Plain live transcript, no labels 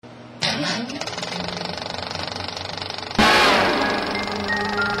Welcome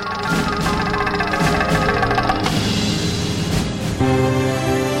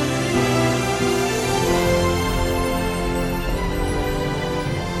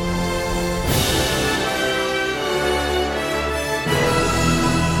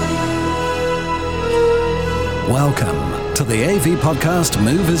to the AV Podcast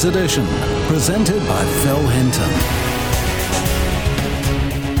Movies Edition, presented by Phil Hinton.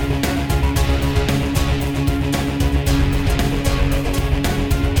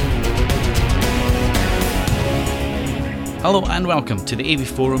 Hello and welcome to the AV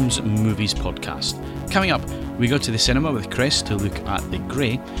Forum's Movies Podcast. Coming up, we go to the cinema with Chris to look at The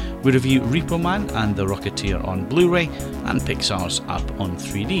Grey. We review Repo Man and The Rocketeer on Blu-ray and Pixar's Up on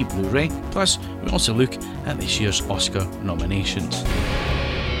 3D Blu-ray. Plus, we also look at this year's Oscar nominations.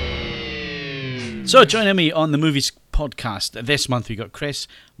 So joining me on the Movies Podcast this month, we got Chris,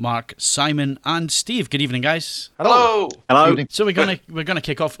 Mark, Simon and Steve. Good evening, guys. Hello. Hello. So we're gonna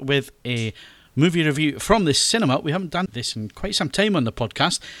kick off with a movie review from the cinema. We haven't done this in quite some time on the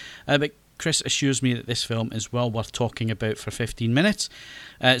podcast, but Chris assures me that this film is well worth talking about for 15 minutes.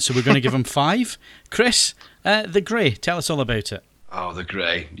 So we're going to give him 5. Chris, The Grey, tell us all about it. Oh, The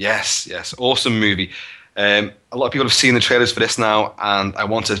Grey. Yes. Awesome movie. A lot of people have seen the trailers for this now, and I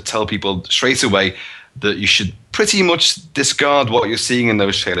want to tell people straight away that you should pretty much discard what you're seeing in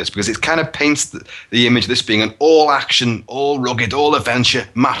those trailers, because it kind of paints the image of this being an all-action, all-rugged, all-adventure,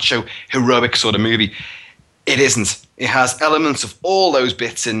 macho, heroic sort of movie. It isn't. It has elements of all those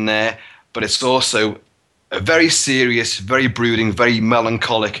bits in there, but it's also a very serious, very brooding, very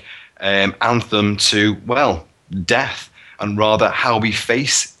melancholic anthem to, well, death, and rather how we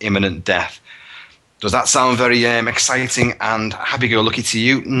face imminent death. Does that sound very exciting and happy-go-lucky to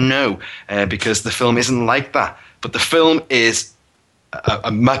you? No, because the film isn't like that. But the film is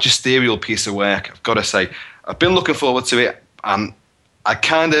a magisterial piece of work, I've got to say. I've been looking forward to it, and I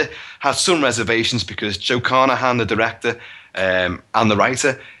kind of had some reservations because Joe Carnahan, the director and the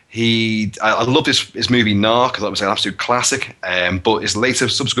writer, I loved his movie Narc. I thought it was an absolute classic. But his later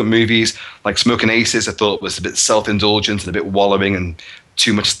subsequent movies, like Smoking Aces, I thought was a bit self-indulgent and a bit wallowing and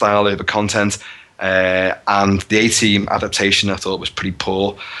too much style over content. And the A-Team adaptation, I thought was pretty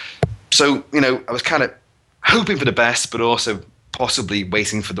poor. So, I was kind of hoping for the best, but also possibly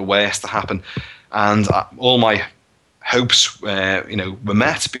waiting for the worst to happen. And all my hopes, were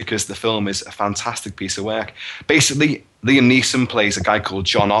met, because the film is a fantastic piece of work. Basically, Liam Neeson plays a guy called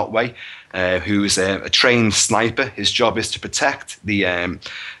John Otway, who's a trained sniper. His job is to protect the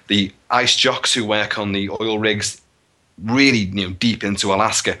ice jocks who work on the oil rigs, really, deep into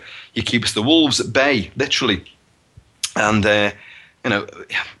Alaska. He keeps the wolves at bay, literally. And there's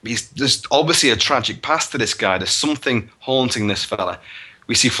obviously a tragic past to this guy. There's something haunting this fella.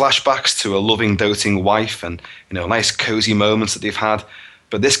 We see flashbacks to a loving, doting wife and, nice cozy moments that they've had.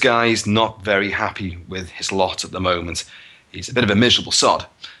 But this guy's not very happy with his lot at the moment. He's a bit of a miserable sod.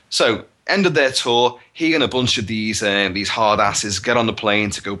 So, end of their tour, he and a bunch of these hard asses get on the plane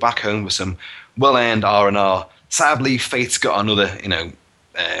to go back home with some well-earned R&R. Sadly, fate's got another,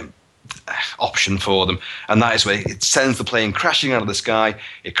 option for them, and that is where it sends the plane crashing out of the sky.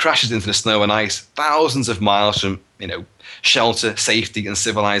 It crashes into the snow and ice, thousands of miles from, shelter, safety, and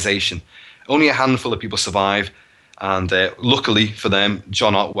civilization. Only a handful of people survive, and luckily for them,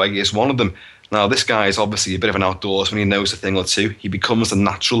 John Otway is one of them. Now, this guy is obviously a bit of an outdoorsman. He knows a thing or two. He becomes a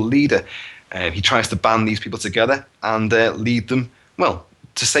natural leader. He tries to band these people together and lead them, well,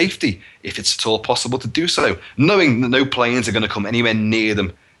 to safety, if it's at all possible to do so, knowing that no planes are going to come anywhere near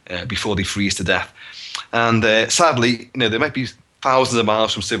them before they freeze to death. And sadly, they might be thousands of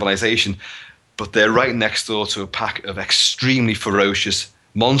miles from civilization, but they're right next door to a pack of extremely ferocious,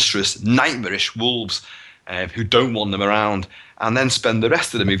 monstrous, nightmarish wolves who don't want them around, and then spend the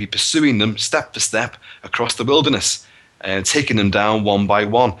rest of the movie pursuing them step for step across the wilderness, taking them down one by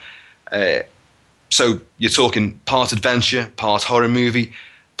one. So you're talking part adventure, part horror movie,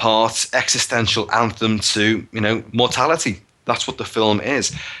 part existential anthem to, mortality. That's what the film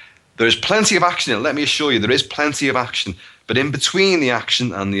is. There is plenty of action in it. Let me assure you, there is plenty of action. But in between the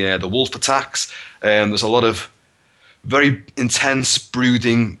action and the wolf attacks, there's a lot of very intense,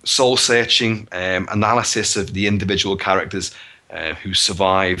 brooding, soul-searching analysis of the individual characters who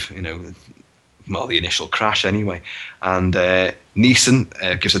survive, the initial crash anyway. And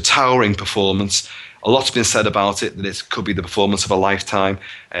Neeson gives a towering performance. A lot's been said about it, that it could be the performance of a lifetime.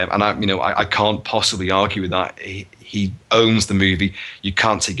 And I can't possibly argue with that. He owns the movie. You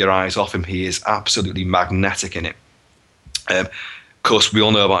can't take your eyes off him. He is absolutely magnetic in it. Of course, we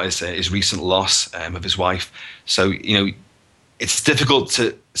all know about his recent loss of his wife. So, it's difficult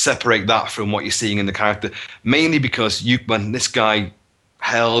to separate that from what you're seeing in the character, mainly because when this guy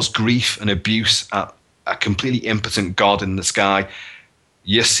hurls grief and abuse at a completely impotent god in the sky,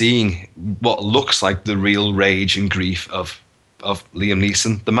 you're seeing what looks like the real rage and grief of Liam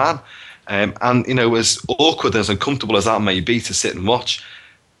Neeson, the man. And, as awkward and as uncomfortable as that may be to sit and watch,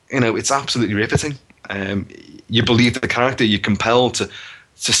 it's absolutely riveting. You believe the character, you're compelled to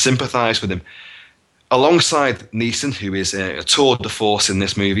sympathise with him. Alongside Neeson, who is a tour de force in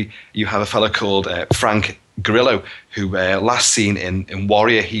this movie, you have a fellow called Frank Grillo, who last seen in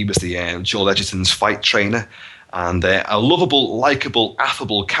Warrior, he was the Joel Edgerton's fight trainer, and a lovable, likeable,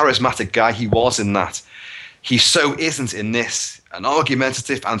 affable, charismatic guy he was in that. He so isn't in this, an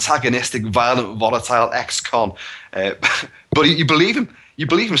argumentative, antagonistic, violent, volatile ex-con. But you believe him. You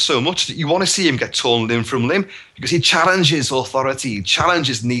believe him so much that you want to see him get torn limb from limb, because he challenges authority, he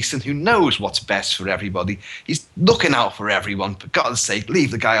challenges Neeson, who knows what's best for everybody. He's looking out for everyone. For God's sake, leave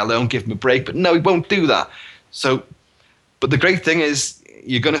the guy alone, give him a break. But no, he won't do that. But the great thing is,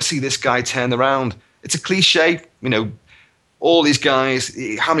 you're going to see this guy turn around. It's a cliche, all these guys,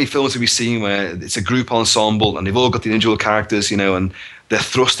 how many films have we seen where it's a group ensemble and they've all got the individual characters, and they're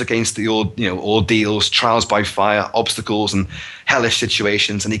thrust against the ordeals, trials by fire, obstacles and hellish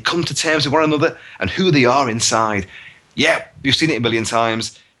situations, and they come to terms with one another and who they are inside. Yeah, we've seen it a million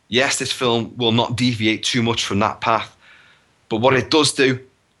times. Yes, this film will not deviate too much from that path, but what it does do,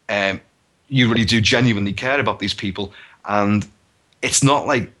 you really do genuinely care about these people, and it's not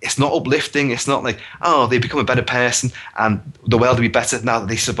uplifting. It's not like, oh, they become a better person and the world will be better now that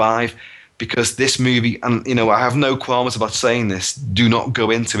they survive. Because this movie, and I have no qualms about saying this, do not go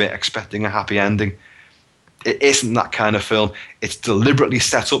into it expecting a happy ending. It isn't that kind of film. It's deliberately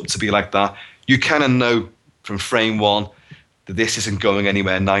set up to be like that. You kind of know from frame one that this isn't going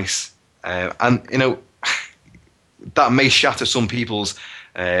anywhere nice. And that may shatter some people's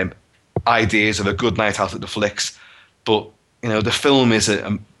ideas of a good night out at the flicks, but the film is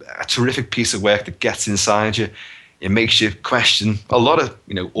a terrific piece of work that gets inside you. It makes you question a lot of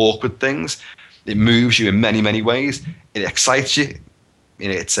awkward things. It moves you in many, many ways. It excites you.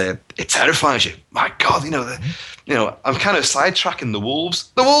 It terrifies you. My God, I'm kind of sidetracking the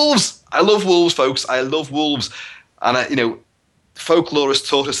wolves. The wolves. I love wolves, folks. I love wolves. And folklore has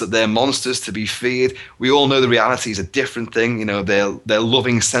taught us that they're monsters to be feared. We all know the reality is a different thing. They're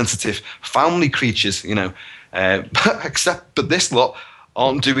loving, sensitive family creatures. But this lot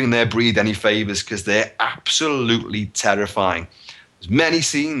aren't doing their breed any favours, because they're absolutely terrifying. There's many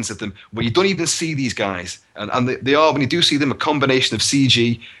scenes of them where you don't even see these guys, and they are, when you do see them, a combination of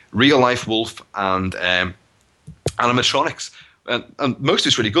CG, real life wolf, and animatronics. And most of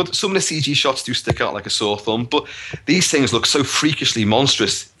it's really good. Some of the CG shots do stick out like a sore thumb, but these things look so freakishly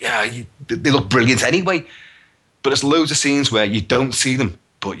monstrous. Yeah, they look brilliant anyway. But there's loads of scenes where you don't see them,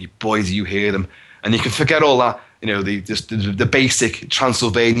 but boy, do you hear them. And you can forget all that, the basic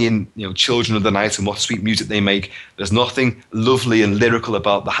Transylvanian, Children of the Night and what sweet music they make. There's nothing lovely and lyrical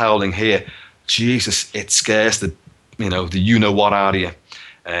about the howling here. Jesus, it scares the what out of you.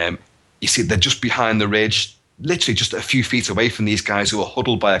 You see, they're just behind the ridge, literally just a few feet away from these guys who are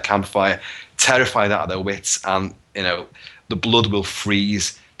huddled by a campfire, terrified out of their wits, and the blood will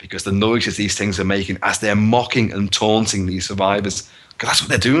freeze because the noises these things are making as they're mocking and taunting these survivors. Because that's what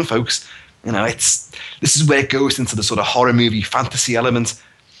they're doing, folks. This is where it goes into the sort of horror movie fantasy element.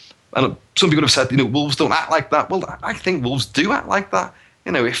 And some people have said, wolves don't act like that. Well, I think wolves do act like that.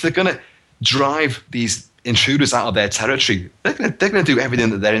 If they're going to drive these intruders out of their territory, they're going to do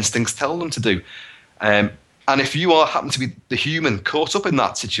everything that their instincts tell them to do. And if you happen to be the human caught up in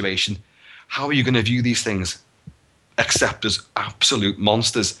that situation, how are you going to view these things except as absolute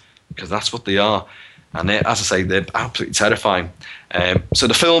monsters? Because that's what they are. And as I say, they're absolutely terrifying. So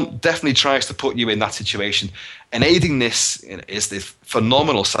the film definitely tries to put you in that situation. And aiding this is the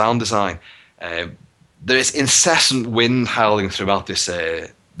phenomenal sound design. There is incessant wind howling throughout this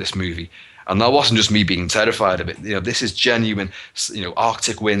movie. And that wasn't just me being terrified of it. This is genuine,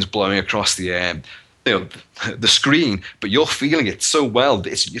 Arctic winds blowing across the screen, but you're feeling it so well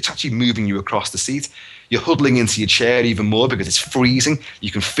that it's actually moving you across the seat. You're huddling into your chair even more because it's freezing.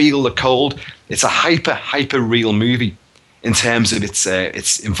 You can feel the cold. It's a hyper real movie in terms of its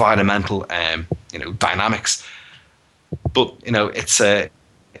environmental dynamics. But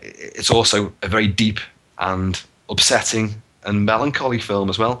it's also a very deep and upsetting and melancholy film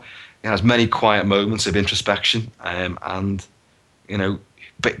as well. It has many quiet moments of introspection and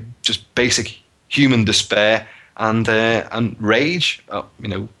just basic human despair and rage.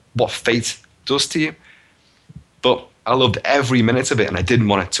 What fate does to you. But I loved every minute of it, and I didn't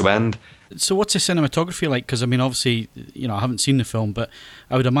want it to end. So what's the cinematography like? Because, I mean, obviously, I haven't seen the film, but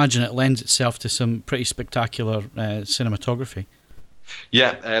I would imagine it lends itself to some pretty spectacular cinematography.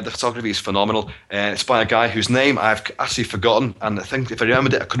 Yeah, the photography is phenomenal. It's by a guy whose name I've actually forgotten, and I think if I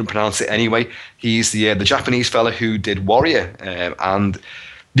remembered it, I couldn't pronounce it anyway. He's the Japanese fella who did Warrior, and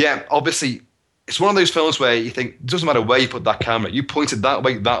yeah, obviously, it's one of those films where you think it doesn't matter where you put that camera, you point it that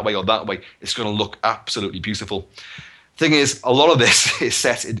way, or that way, it's going to look absolutely beautiful. Thing is, a lot of this is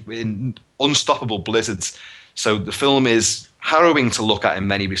set in unstoppable blizzards, so the film is harrowing to look at in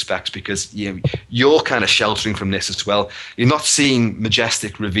many respects because you're kind of sheltering from this as well. You're not seeing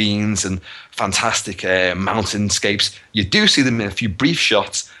majestic ravines and fantastic mountainscapes. You do see them in a few brief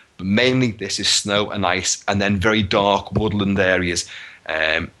shots, but mainly this is snow and ice and then very dark woodland areas.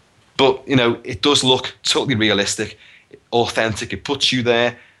 But, it does look totally realistic, authentic. It puts you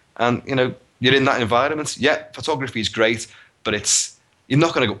there and, you're in that environment. Yeah, photography is great, but you're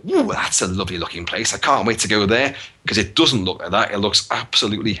not going to go, ooh, that's a lovely looking place. I can't wait to go there, because it doesn't look like that. It looks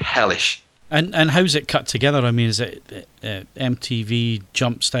absolutely hellish. And how's it cut together? I mean, is it MTV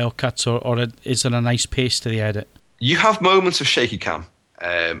jump style cuts, or is there a nice pace to the edit? You have moments of shaky cam,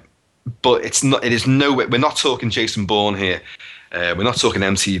 but it is nowhere. We're not talking Jason Bourne here. We're not talking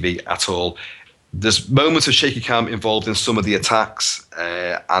MTV at all. There's moments of shaky cam involved in some of the attacks,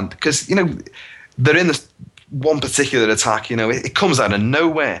 and because they're in this one particular attack, it comes out of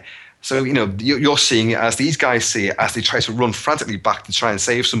nowhere. So you're seeing it as these guys see it as they try to run frantically back to try and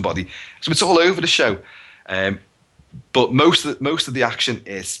save somebody. So it's all over the show. But most of the action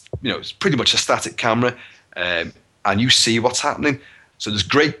is it's pretty much a static camera, and you see what's happening. So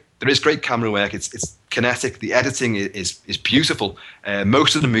there is great camera work. It's kinetic. The editing is beautiful.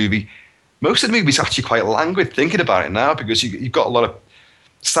 Most of the movie is actually quite languid, thinking about it now, because you've got a lot of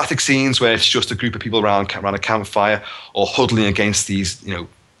static scenes where it's just a group of people around a campfire or huddling against these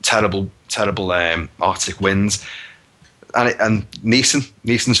terrible Arctic winds, and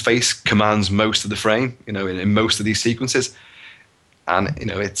Neeson's face commands most of the frame in most of these sequences, and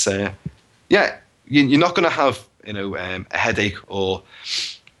it's you're not going to have a headache or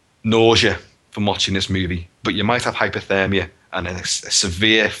nausea from watching this movie, but you might have hypothermia and a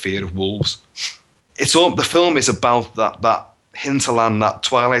severe fear of wolves. The film is about that hinterland, that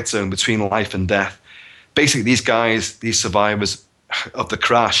twilight zone between life and death. Basically, these survivors of the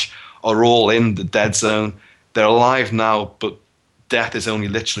crash are all in the dead zone. They're alive now, but death is only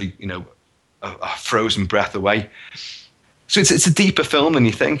literally a frozen breath away. So it's a deeper film than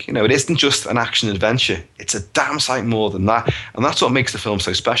you think. It isn't just an action adventure. It's a damn sight more than that, and that's what makes the film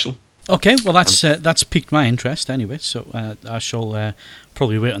so special. Okay, well that's piqued my interest anyway, so I shall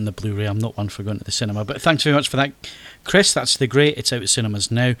probably wait on the Blu-ray. I'm not one for going to the cinema, but thanks very much for that, Chris. That's The Grey. It's out at cinemas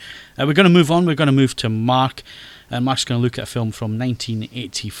now. We're going to move on. We're going to move to Mark, and Mark's going to look at a film from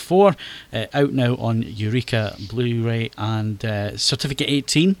 1984, out now on Eureka Blu-ray and Certificate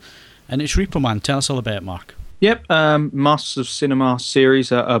 18, and it's Repo Man. Tell us all about it, Mark. Yep, Masters of Cinema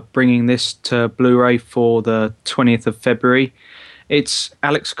series are bringing this to Blu-ray for the 20th of February. It's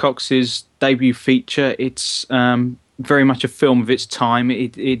Alex Cox's debut feature. It's very much a film of its time.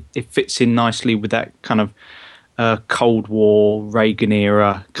 It fits in nicely with that kind of Cold War, Reagan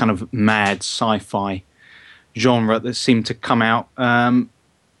era, kind of mad sci-fi genre that seemed to come out.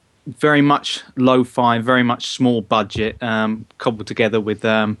 Very much lo-fi, very much small budget, cobbled together with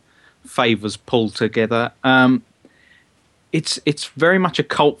favours pulled together. It's very much a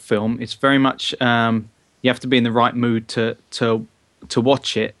cult film. It's very much you have to be in the right mood to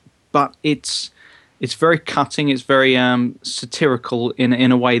watch it, but it's very cutting. It's very satirical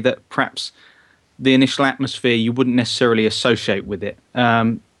in a way that perhaps the initial atmosphere you wouldn't necessarily associate with it.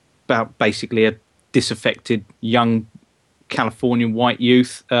 About basically a disaffected young Californian white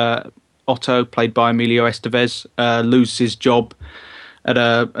youth, Otto, played by Emilio Estevez, loses his job at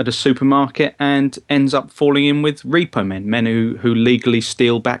a supermarket and ends up falling in with repo men who legally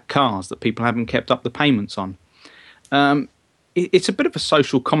steal back cars that people haven't kept up the payments on. It's a bit of a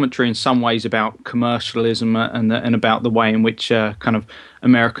social commentary in some ways about commercialism and about the way in which kind of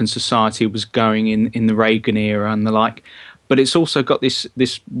American society was going in the Reagan era and the like. But it's also got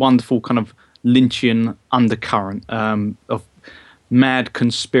this wonderful kind of Lynchian undercurrent of mad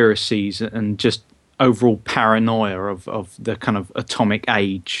conspiracies and just overall paranoia of the kind of atomic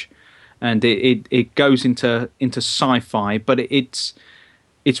age. And it goes into sci-fi, but it's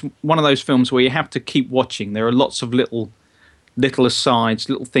one of those films where you have to keep watching. There are lots of little asides,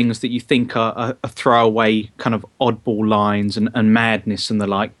 little things that you think are throwaway kind of oddball lines and madness and the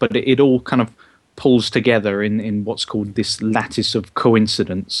like, but it all kind of pulls together in what's called this lattice of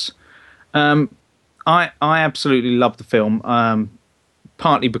coincidence. I absolutely love the film.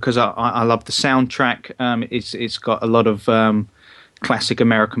 partly because I love the soundtrack. It's got a lot of classic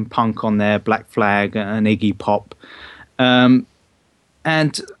American punk on there, Black Flag and Iggy Pop. And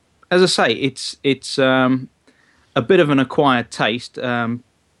as I say, it's a bit of an acquired taste.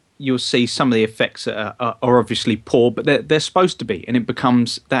 You'll see some of the effects are obviously poor, but they're supposed to be, and it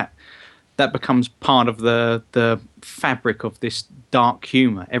becomes that becomes part of the fabric of this dark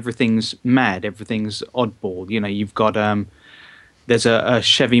humor. Everything's mad, everything's oddball. You know, you've got there's a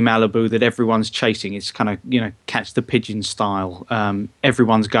Chevy Malibu that everyone's chasing. It's kind of, you know, Catch the Pigeon style.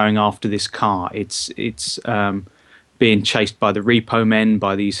 Everyone's going after this car. It's being chased by the Repo Men,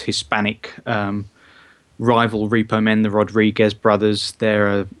 by these Hispanic rival Repo Men, the Rodriguez brothers.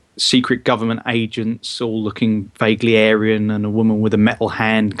 They're secret government agents, all looking vaguely Aryan, and a woman with a metal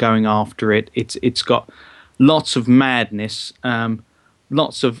hand going after it. It's got lots of madness,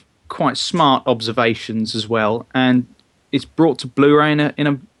 lots of quite smart observations as well, and it's brought to Blu-ray in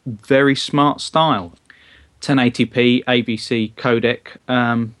a very smart style. 1080p ABC codec,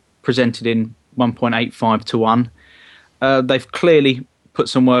 presented in 1.85:1. They've clearly put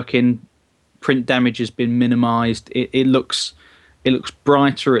some work in. Print damage has been minimised. It looks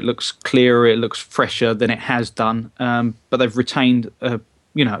brighter, it looks clearer, it looks fresher than it has done. But they've retained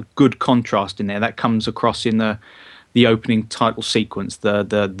good contrast in there. That comes across in the opening title sequence,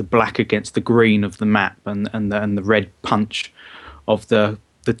 the black against the green of the map, and the red punch of the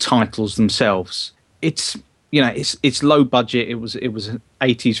titles themselves. It's low budget. It was an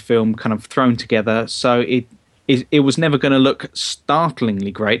 80s film kind of thrown together, so it was never going to look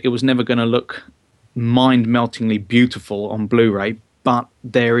startlingly great. It was never going to look mind-meltingly beautiful on Blu-ray, but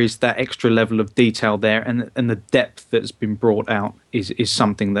there is that extra level of detail there, and the depth that's been brought out is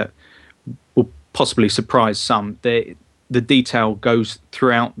something that will possibly surprise some. The detail goes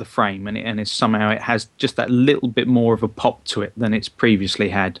throughout the frame, and somehow it has just that little bit more of a pop to it than it's previously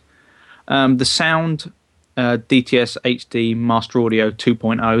had. The sound, DTS HD Master Audio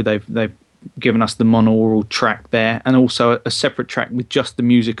 2.0, they've given us the monaural track there, and also a separate track with just the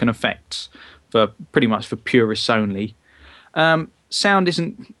music and effects for pretty much for purists only. Sound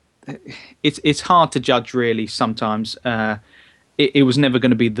isn't. It's hard to judge really. Sometimes it was never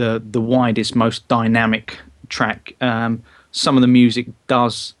going to be the widest, most dynamic track. Some of the music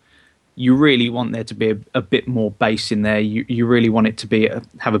does. You really want there to be a bit more bass in there. You really want it to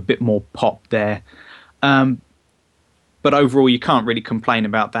have a bit more pop there. But overall, you can't really complain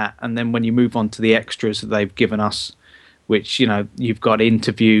about that. And then when you move on to the extras that they've given us, which, you know, you've got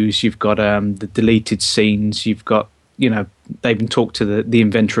interviews, you've got the deleted scenes, you've got, you know, they've even talked to the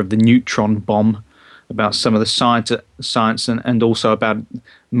inventor of the neutron bomb about some of the science and also about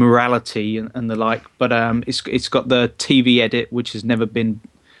morality and the like. But it's got the TV edit, which has never been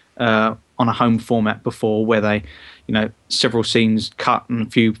on a home format before, where they, you know, several scenes cut and a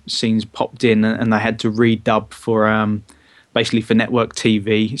few scenes popped in, and they had to redub for basically for network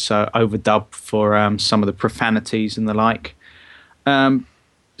TV, so overdub for some of the profanities and the like.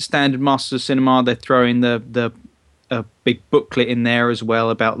 Standard Masters of Cinema, they throw in the big booklet in there as well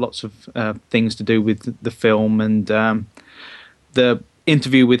about lots of things to do with the film, and the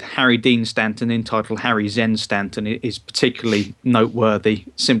interview with Harry Dean Stanton, entitled Harry Zen Stanton, is particularly noteworthy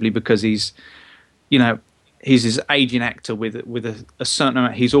simply because he's this aging actor with a certain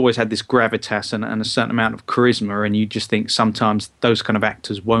amount. He's always had this gravitas and a certain amount of charisma, and you just think sometimes those kind of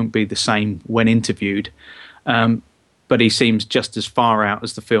actors won't be the same when interviewed. But he seems just as far out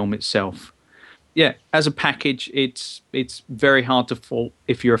as the film itself. Yeah, as a package, it's very hard to fault.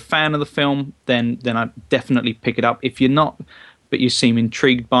 If you're a fan of the film, then I'd definitely pick it up. If you're not, but you seem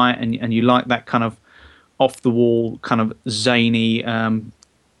intrigued by it and you like that kind of off-the-wall, kind of zany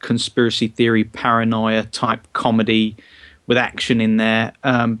conspiracy theory, paranoia type comedy with action in there,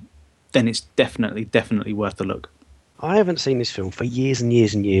 then it's definitely worth a look. I haven't seen this film for years and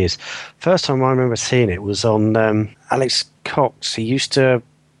years and years. First time I remember seeing it was on Alex Cox. He used to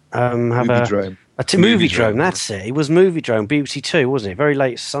have Movie Drone. That's it. It was Movie Drone, BBC Two, wasn't it? Very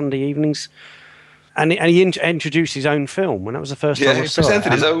late Sunday evenings. And he introduced his own film, and that was the first time I saw it. He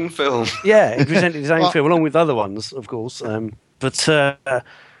presented his own film. Yeah, he presented his own film, along with other ones, of course. But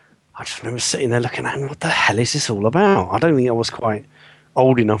I just remember sitting there looking at him, what the hell is this all about? I don't think I was quite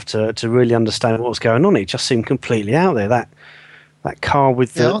old enough to really understand what was going on. It just seemed completely out there. That car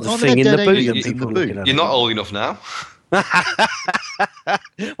with the thing in the boot that people were looking at. You're not old enough now.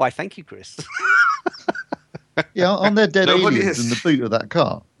 Why, thank you, Chris. Yeah, on their dead Nobody aliens is. in the boot of that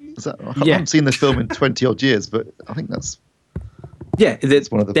car. I haven't seen this film in 20 odd years, but I think that's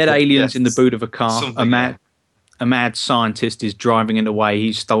one of the dead aliens in the boot of a car. Something, A mad scientist is driving it away.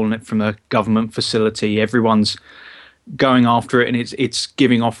 He's stolen it from a government facility. Everyone's going after it, and it's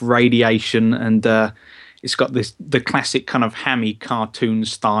giving off radiation, and it's got the classic kind of hammy cartoon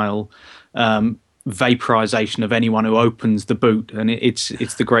style vaporization of anyone who opens the boot, and it's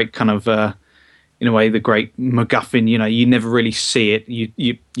the great kind of in a way the great MacGuffin. You never really see it.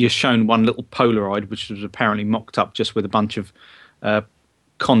 You're shown one little Polaroid, which was apparently mocked up just with a bunch of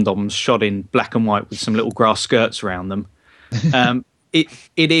condoms shot in black and white with some little grass skirts around them. It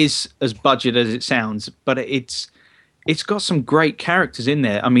is as budget as it sounds, but it's got some great characters in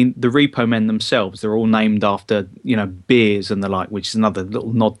there. I mean, the Repo Men themselves, they're all named after, beers and the like, which is another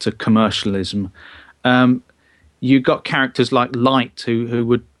little nod to commercialism. You got characters like Light, who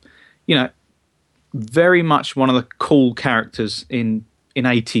would, very much one of the cool characters in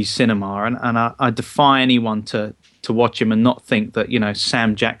 80s cinema. And I defy anyone to watch him and not think that,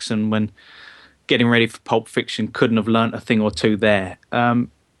 Sam Jackson, when getting ready for Pulp Fiction, couldn't have learnt a thing or two there.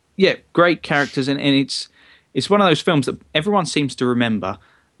 Great characters. And it's one of those films that everyone seems to remember.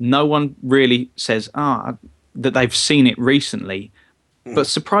 No one really says that they've seen it recently, but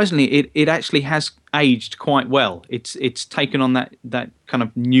surprisingly, it actually has aged quite well. It's taken on that kind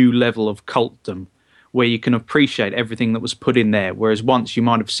of new level of cultdom, where you can appreciate everything that was put in there. Whereas once you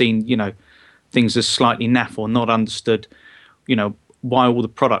might have seen things as slightly naff or not understood, why all the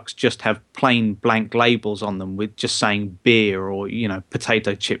products just have plain blank labels on them with just saying beer or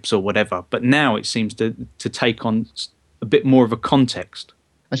potato chips or whatever. But now it seems to take on a bit more of a context.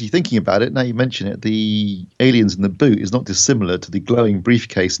 Actually, thinking about it, now you mention it, the aliens in the boot is not dissimilar to the glowing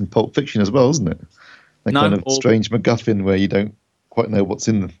briefcase in Pulp Fiction as well, isn't it? That kind of strange MacGuffin where you don't quite know what's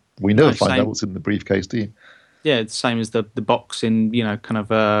in the... We never find out what's in the briefcase, do you? Yeah, it's the same as the box in, kind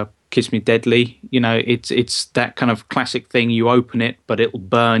of... Kiss Me Deadly, it's that kind of classic thing. You open it, but it'll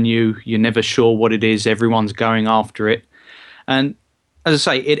burn you. You're never sure what it is. Everyone's going after it. And as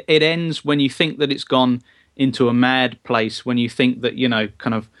I say, it ends when you think that it's gone into a mad place, when you think that,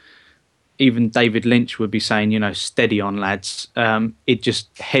 kind of even David Lynch would be saying, steady on, lads. It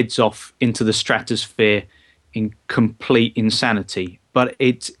just heads off into the stratosphere in complete insanity. But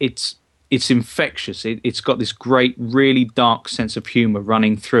it's infectious. It's got this great, really dark sense of humor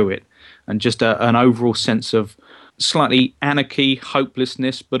running through it, and just an overall sense of slightly anarchy,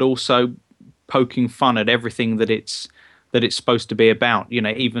 hopelessness, but also poking fun at everything that it's supposed to be about.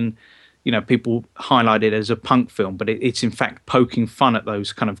 Even people highlight it as a punk film, but it's in fact poking fun at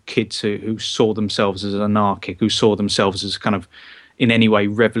those kind of kids who saw themselves as anarchic, who saw themselves as kind of in any way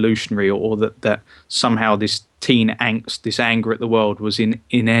revolutionary, or that somehow this teen angst, this anger at the world was in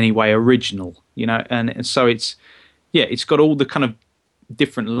any way original, and so it's got all the kind of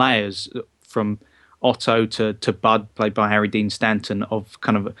different layers from Otto to Bud, played by Harry Dean Stanton, of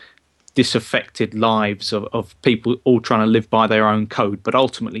kind of disaffected lives of people all trying to live by their own code, but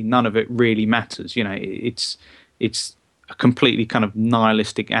ultimately none of it really matters. It's a completely kind of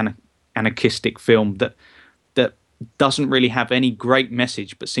nihilistic, anarchistic film that doesn't really have any great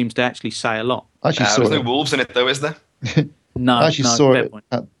message, but seems to actually say a lot. There's no wolves in it, though, is there? No. I actually saw it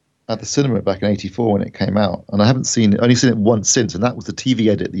at the cinema back in '84 when it came out, and I haven't only seen it once since, and that was the TV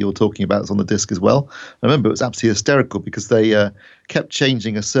edit that you're talking about. It's on the disc as well. I remember it was absolutely hysterical because they kept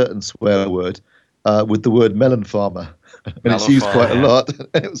changing a certain swear word with the word melon farmer, and it's used quite a lot.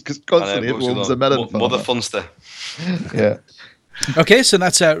 It was just constantly it was a melon farmer. Mother Funster. Yeah. Okay, so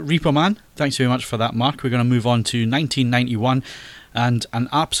that's Repo Man. Thanks very much for that, Mark. We're going to move on to 1991 and an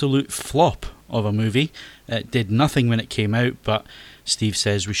absolute flop of a movie. It did nothing when it came out, but Steve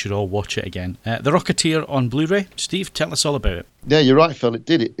says we should all watch it again. The Rocketeer on Blu-ray. Steve, tell us all about it. Yeah, you're right, Phil. It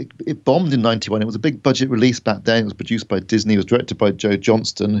did. It bombed in '91. It was a big budget release back then. It was produced by Disney. It was directed by Joe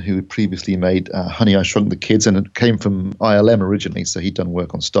Johnston, who had previously made Honey, I Shrunk the Kids, and it came from ILM originally. So he'd done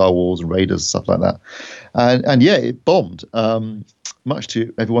work on Star Wars and Raiders, stuff like that. And yeah, it bombed, much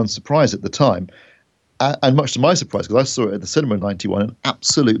to everyone's surprise at the time. And much to my surprise, because I saw it at the cinema in '91 and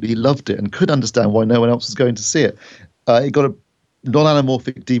absolutely loved it and couldn't understand why no one else was going to see it. It got a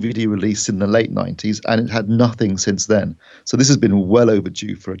non-anamorphic DVD release in the late 90s, and it had nothing since then. So this has been well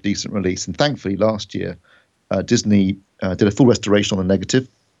overdue for a decent release. And thankfully, last year, Disney did a full restoration on the negative,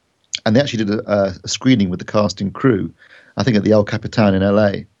 and they actually did a screening with the cast and crew, I think at the El Capitan in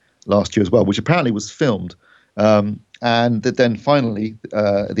LA last year as well, which apparently was filmed. And then finally,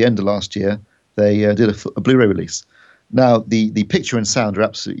 at the end of last year, they did a Blu-ray release. Now, the picture and sound are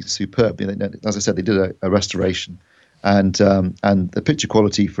absolutely superb. As I said, they did a restoration. And the picture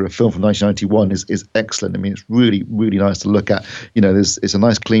quality for a film from 1991 is excellent. I mean, it's really, really nice to look at. It's a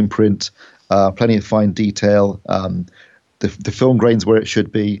nice clean print, plenty of fine detail. The film grain's where it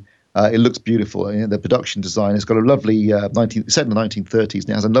should be. It looks beautiful. The production design has got a lovely set in the 1930s, and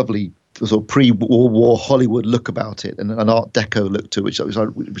it has a lovely sort of pre-World War Hollywood look about it and an Art Deco look to it,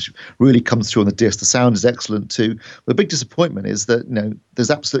 which really comes through on the disc. The sound is excellent too. The big disappointment is that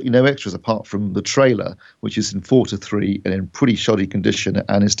there's absolutely no extras apart from the trailer, which is in 4:3 and in pretty shoddy condition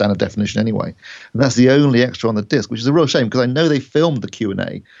and in standard definition anyway. And that's the only extra on the disc, which is a real shame because I know they filmed the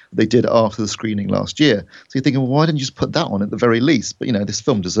Q&A they did after the screening last year. So you're thinking, well, why didn't you just put that on at the very least? But this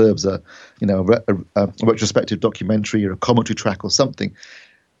film deserves a retrospective documentary or a commentary track or something.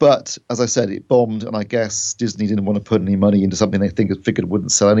 But as I said, it bombed, and I guess Disney didn't want to put any money into something they figured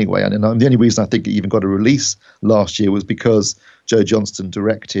wouldn't sell anyway. And the only reason I think it even got a release last year was because Joe Johnston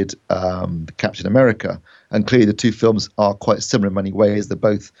directed Captain America. And clearly the two films are quite similar in many ways. They're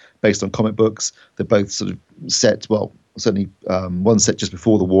both based on comic books. They're both sort of set, well, certainly one set just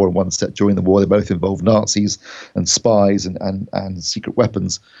before the war and one set during the war. They both involve Nazis and spies and secret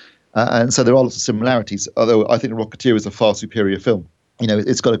weapons. And so there are lots of similarities, although I think The Rocketeer is a far superior film.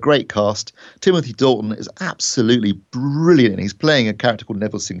 It's got a great cast. Timothy Dalton is absolutely brilliant. He's playing a character called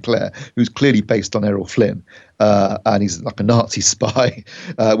Neville Sinclair, who's clearly based on Errol Flynn, and he's like a Nazi spy,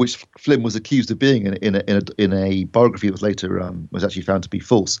 which Flynn was accused of being in a biography that was later was actually found to be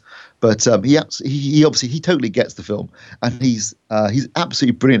false. But he obviously totally gets the film, and he's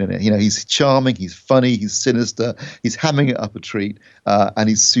absolutely brilliant in it. He's charming, he's funny, he's sinister, he's hamming it up a treat, and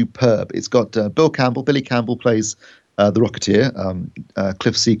he's superb. It's got Billy Campbell plays the Rocketeer,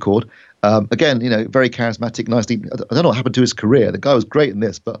 Cliff Secord. Again, very charismatic, nicely. I don't know what happened to his career. The guy was great in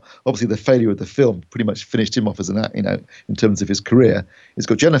this, but obviously the failure of the film pretty much finished him off as in terms of his career. It's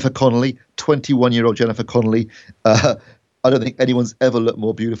got Jennifer Connelly, 21-year-old Jennifer Connelly. I don't think anyone's ever looked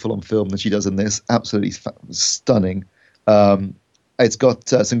more beautiful on film than she does in this. Absolutely stunning. It's got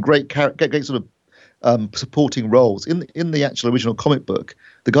some great sort of supporting roles in the actual original comic book.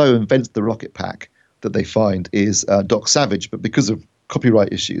 The guy who invents the rocket pack that they find is Doc Savage, but because of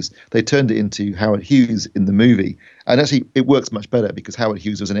copyright issues, they turned it into Howard Hughes in the movie. And actually, it works much better because Howard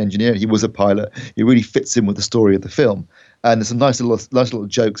Hughes was an engineer. He was a pilot. It really fits in with the story of the film. And there's some nice little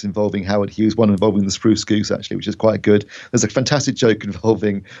jokes involving Howard Hughes, one involving the Spruce Goose, actually, which is quite good. There's a fantastic joke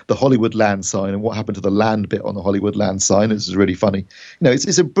involving the Hollywood land sign and what happened to the land bit on the Hollywood land sign. This is really funny.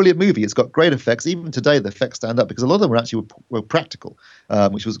 It's a brilliant movie. It's got great effects. Even today, the effects stand up because a lot of them were practical,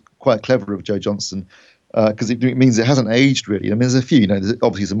 which was quite clever of Joe Johnston. Because it means it hasn't aged really. I mean, there's a few, there's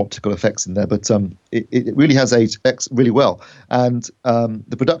obviously some optical effects in there, but it really has aged really well. And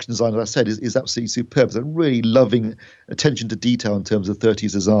the production design, as I said, is absolutely superb. It's a really loving attention to detail in terms of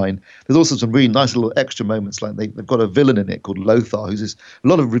 30s design. There's also some really nice little extra moments, like they've got a villain in it called Lothar, a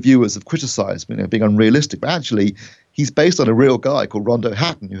lot of reviewers have criticized, being unrealistic, but actually he's based on a real guy called Rondo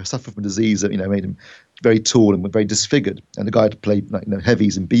Hatton, who suffered from a disease that made him very tall and very disfigured, and the guy had played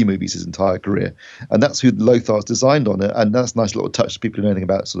heavies in B movies his entire career, and that's who Lothar's designed on it, and that's a nice little touch to people who know anything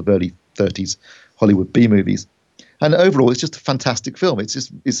about sort of early 30s Hollywood B movies. And overall, it's just a fantastic film.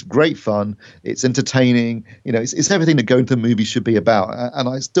 It's great fun. It's entertaining. It's everything that going to the movie should be about. And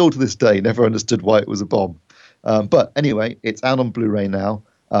I still to this day never understood why it was a bomb. But anyway, it's out on Blu-ray now.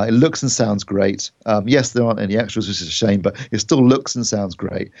 It looks and sounds great. Yes, there aren't any extras, which is a shame, but it still looks and sounds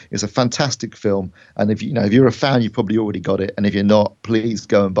great. It's a fantastic film, and if you're a fan, you've probably already got it. And if you're not, please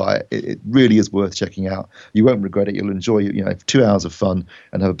go and buy it. It really is worth checking out. You won't regret it. You'll enjoy 2 hours of fun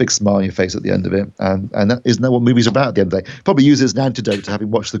and have a big smile on your face at the end of it. And that isn't that what movies are about at the end of the day? Probably use it as an antidote to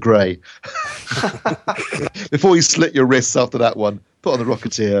having watched The Grey. Before you slit your wrists after that one, put on The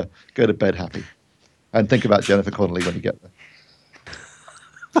Rocketeer, go to bed happy, and think about Jennifer Connelly when you get there.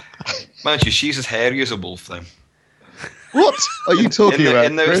 Mind you, she's as hairy as a wolf, though. What are you talking about?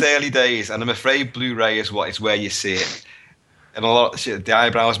 In those Chris? early days, and I'm afraid Blu-ray is where you see it. And the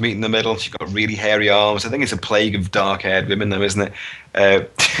eyebrows meet in the middle. She's got really hairy arms. I think it's a plague of dark-haired women, though, isn't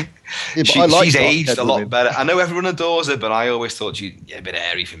it? She's aged a lot better. I know everyone adores her, but I always thought she's a bit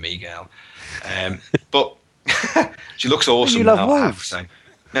hairy for me, girl. But she looks awesome. You love wolves.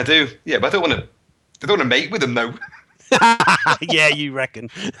 I do. Yeah, but I don't want to mate with them, though. Yeah, you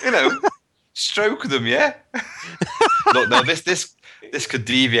reckon? Stroke them, yeah. Look, no, this could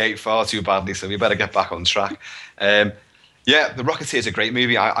deviate far too badly, so we better get back on track. The Rocketeer is a great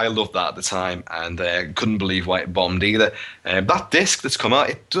movie. I loved that at the time, and couldn't believe why it bombed either. That disc that's come out,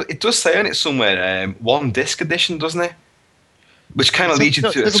 it does say on it somewhere, one disc edition, doesn't it? Which kind of leads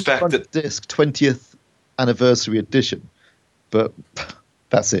you to expect that disc 20th anniversary edition, but.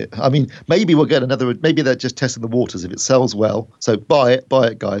 That's it. I mean, maybe we'll get another. Maybe they're just testing the waters. If it sells well, so buy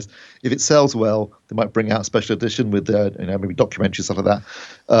it, guys. If it sells well, they might bring out a special edition with maybe documentary stuff like that.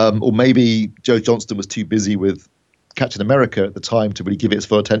 Or maybe Joe Johnston was too busy with Captain America at the time to really give it its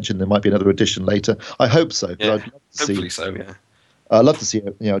full attention. There might be another edition later. I hope so. Yeah, hopefully so. Yeah. I'd love to see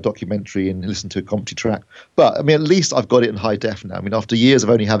a documentary and listen to a commentary track. But I mean, at least I've got it in high def now. I mean, after years of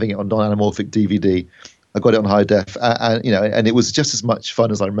only having it on non-anamorphic DVD, I got it on high def, and it was just as much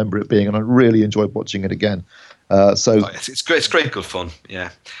fun as I remember it being, and I really enjoyed watching it again. It's great. It's great, good fun.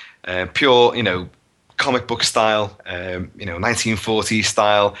 Yeah, pure, comic book style. 1940s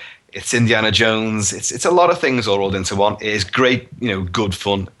style. It's Indiana Jones. It's a lot of things all rolled into one. It is great, good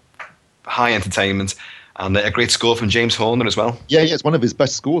fun, high entertainment, and a great score from James Horner as well. Yeah, it's one of his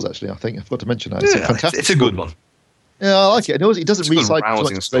best scores, actually, I think. I forgot to mention that. It's a fantastic It's a good one. Yeah, I like it. And he doesn't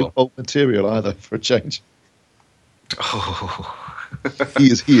recycle much old material either, for a change. Oh.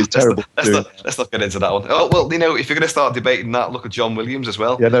 He is terrible. Let's not get into that one. Oh, well, if you're going to start debating that, look at John Williams as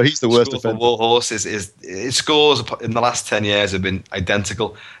well. Yeah, no, he's the worst offender. War Horse his scores in the last 10 years have been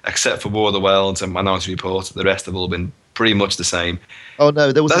identical, except for War of the Worlds and Minority Report. The rest have all been pretty much the same. Oh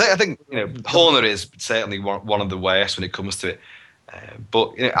no, there was. I think Horner is certainly one of the worst when it comes to it.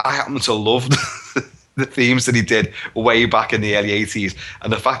 But I happen to love the themes that he did way back in the early 80s,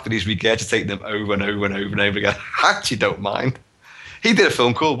 and the fact that he's regurgitating them over and over and over and over again. I actually don't mind. He did a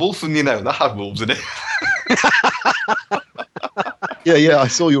film called Wolf, and that had wolves in it. Yeah, I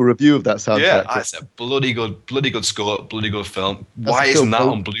saw your review of that soundtrack. Yeah, it's a bloody good score, bloody good film. Why isn't that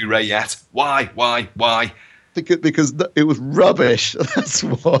on Blu-ray yet? Why? Because it was rubbish. That's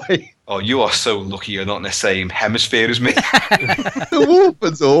why. Oh, you are so lucky you're not in the same hemisphere as me. The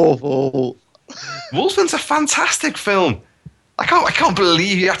Wolfman's awful. Wolfman's a fantastic film. I can't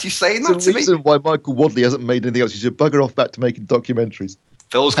believe you're actually saying that to me. It's the reason why Michael Wadley hasn't made anything else. He should bugger off back to making documentaries.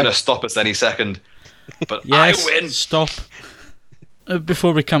 Phil's going to stop us any second. But yes, I win. Stop.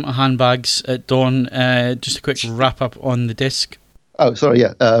 Before we come to handbags at dawn, just a quick wrap up on the disc. Oh, sorry,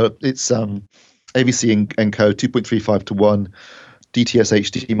 yeah. It's AVC and Co. 2.35:1, DTS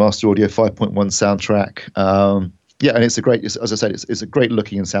HD Master Audio 5.1 soundtrack. Yeah, and as I said, it's a great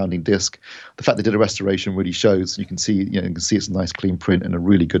looking and sounding disc. The fact they did a restoration really shows. You can see it's a nice clean print and a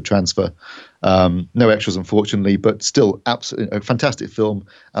really good transfer. No extras, unfortunately, but still absolutely a fantastic film,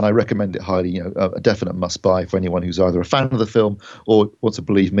 and I recommend it highly. A definite must buy for anyone who's either a fan of the film or wants to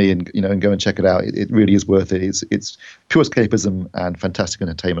believe me and go and check it out. It really is worth it. It's pure escapism and fantastic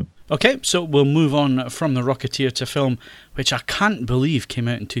entertainment. Okay, so we'll move on from The Rocketeer to film, which I can't believe came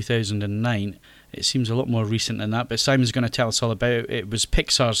out in 2009. It seems a lot more recent than that, but Simon's going to tell us all about it. It was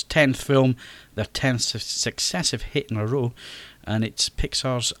Pixar's 10th film, their 10th successive hit in a row, and it's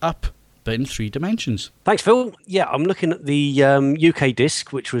Pixar's Up, but in 3 dimensions. Thanks, Phil. Yeah, I'm looking at the UK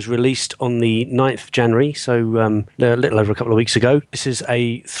disc, which was released on the 9th of January, so a little over a couple of weeks ago. This is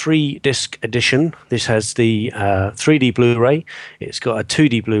a 3-disc edition. This has the 3D Blu-ray, it's got a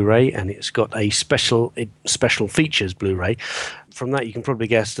 2D Blu-ray, and it's got a special features Blu-ray. From that, you can probably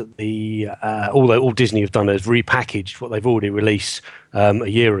guess that all Disney have done is repackaged what they've already released a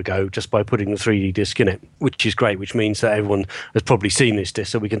year ago just by putting the 3D disc in it, which is great, which means that everyone has probably seen this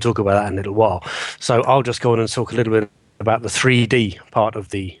disc, so we can talk about that in a little while. So I'll just go on and talk a little bit about the 3D part of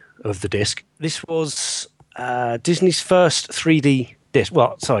the disc. This was Disney's first 3D disc.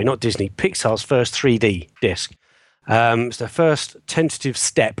 Well, sorry, not Disney, Pixar's first 3D disc. It's their first tentative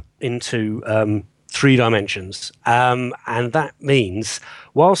step into 3 dimensions, and that means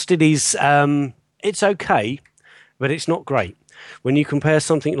whilst it is it's okay, but it's not great. When you compare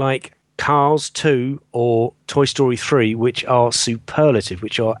something like Cars 2 or Toy Story 3, which are superlative,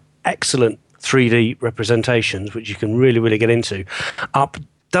 which are excellent 3D representations, which you can really get into, Up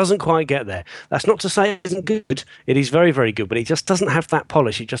doesn't quite get there. That's not to say it isn't good. It is very, very good, but it just doesn't have that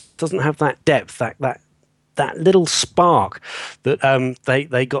polish. It just doesn't have that depth, that little spark that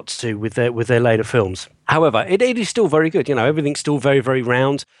they got to with their later films. However, it is still very good. Everything's still very, very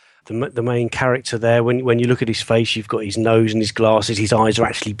round. The main character there, when you look at his face, you've got his nose and his glasses. His eyes are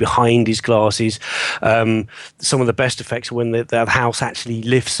actually behind his glasses. Some of the best effects are when the house actually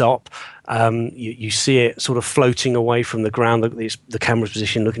lifts up. You see it sort of floating away from the ground. The camera's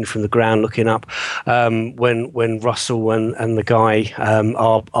position looking from the ground, looking up. When Russell and the guy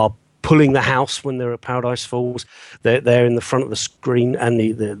are pulling the house when they're at Paradise Falls, they're in the front of the screen, and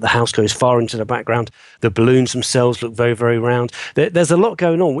the house goes far into the background. The balloons themselves look very, very round. There's a lot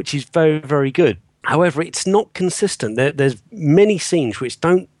going on, which is very, very good. However, it's not consistent. There's many scenes which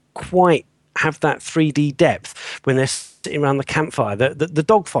don't quite have that 3D depth when they're sitting around the campfire. The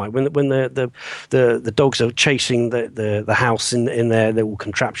dog fight, when the dogs are chasing the house in their little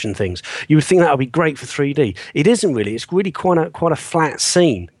contraption things. You would think that would be great for 3D. It isn't really. It's really quite a flat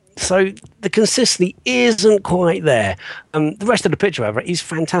scene. So the consistency isn't quite there. The rest of the picture, however, is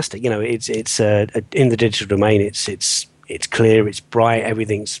fantastic. It's in the digital domain. It's clear. It's bright.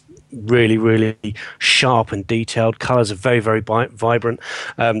 Everything's really, really sharp and detailed. Colours are very, very vibrant.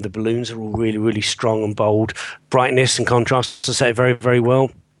 The balloons are all really, really strong and bold. Brightness and contrast are set very, very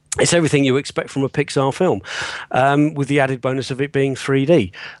well. It's everything you expect from a Pixar film, with the added bonus of it being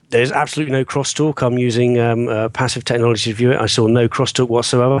 3D. There's absolutely no crosstalk. I'm using passive technology to view it. I saw no crosstalk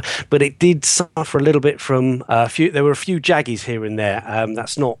whatsoever, but it did suffer a little bit from there were a few jaggies here and there.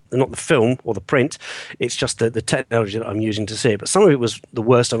 That's not the film or the print. It's just the technology that I'm using to see it. But some of it was the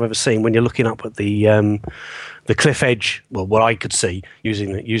worst I've ever seen. When you're looking up at the cliff edge, well, what I could see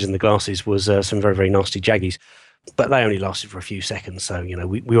using the glasses was some very, very nasty jaggies. But they only lasted for a few seconds, so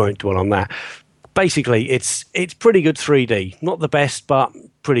we won't dwell on that. Basically, it's pretty good 3D. Not the best, but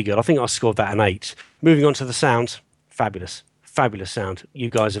pretty good. I think I scored that an 8. Moving on to the sound, fabulous sound. You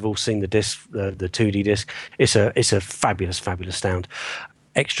guys have all seen the disc, the 2D disc. It's a fabulous sound.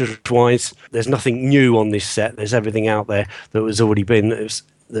 Extras-wise, there's nothing new on this set. There's everything out there that's already been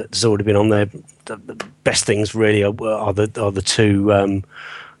on there. The best things really are the two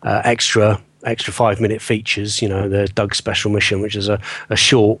extra 5-minute features. The Doug Special Mission, which is a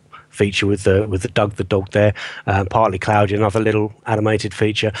short feature with the Doug the dog there, partly cloudy, another little animated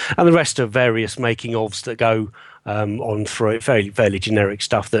feature, and the rest are various making ofs that go on through it. Fairly generic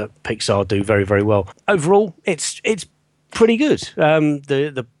stuff that Pixar do very, very well. Overall, it's pretty good.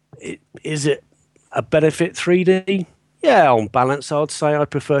 Is it a benefit 3D? Yeah, on balance, I'd say I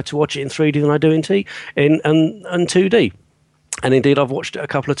prefer to watch it in 3D than I do in 2D. And indeed, I've watched it a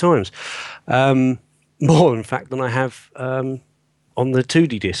couple of times. More, in fact, than I have on the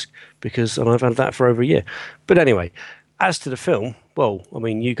 2D disc, and I've had that for over a year. But anyway, as to the film, well, I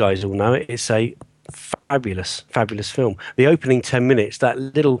mean, you guys all know it. It's a fabulous film. The opening 10 minutes,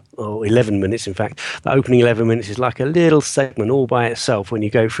 11 minutes, in fact, the opening 11 minutes is like a little segment all by itself when you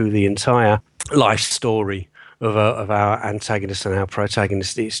go through the entire life story of our antagonist and our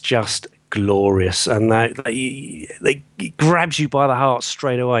protagonist. It's just glorious, and they grabs you by the heart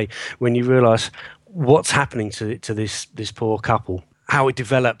straight away when you realise what's happening to this poor couple, how it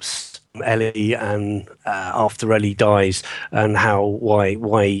develops. Ellie and after Ellie dies, and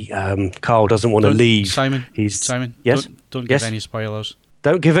why Carl doesn't want to leave. Simon, yes, don't give any spoilers.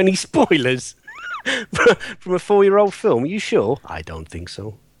 Don't give any spoilers from a 4-year-old film. Are you sure? I don't think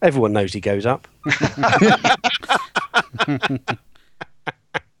so. Everyone knows he goes up.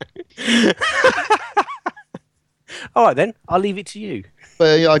 All right, then. I'll leave it to you.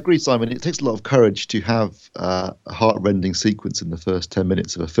 Yeah, I agree, Simon. It takes a lot of courage to have a heart-rending sequence in the first 10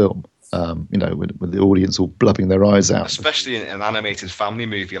 minutes of a film, with the audience all blubbing their eyes out. Especially in an animated family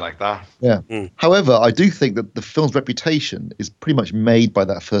movie like that. Yeah. However, I do think that the film's reputation is pretty much made by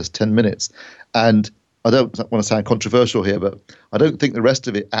that first 10 minutes. And I don't want to sound controversial here, but I don't think the rest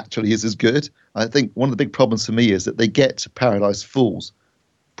of it actually is as good. I think one of the big problems for me is that they get to Paradise Falls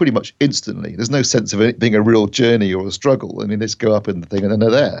pretty much instantly. There's no sense of it being a real journey or a struggle. I mean, they just go up in the thing and then they're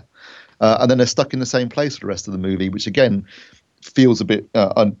there. And then they're stuck in the same place for the rest of the movie, which again feels a bit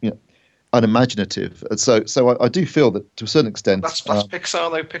unimaginative. So I do feel that to a certain extent... That's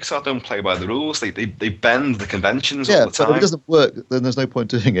Pixar, though. Pixar don't play by the rules. They bend the conventions all the time. Yeah, but if it doesn't work, then there's no point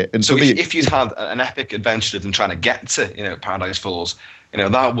doing it. And so if you'd had an epic adventure of them trying to get to Paradise Falls,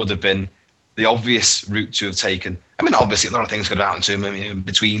 that would have been the obvious route to have taken. I mean, obviously, a lot of things could have happened to them in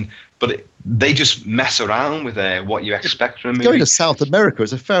between, but they just mess around with what you expect from a movie. Going to South America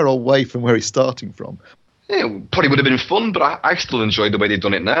is a fair old way from where he's starting from. Yeah, probably would have been fun, but I still enjoy the way they've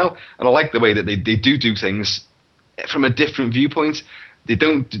done it now, and I like the way that they do things from a different viewpoint. They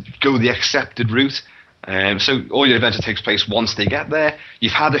don't go the accepted route. So all your adventure takes place once they get there.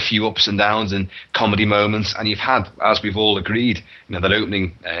 You've had a few ups and downs and comedy moments, and you've had, as we've all agreed, that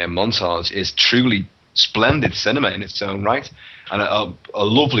opening montage is truly splendid cinema in its own right, and a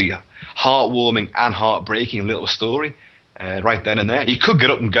lovely, heartwarming and heartbreaking little story right then and there. You could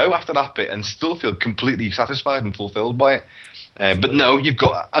get up and go after that bit and still feel completely satisfied and fulfilled by it. But no, you've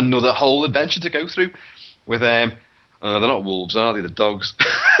got another whole adventure to go through with they're not wolves, are they? The dogs.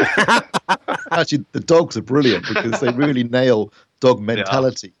 Actually, the dogs are brilliant because they really nail dog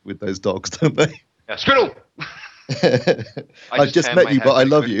mentality with those dogs, don't they? Yeah, squirrel! I've just met you, but I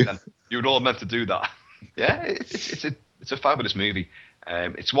love you. You were all meant to do that. Yeah, it's a fabulous movie.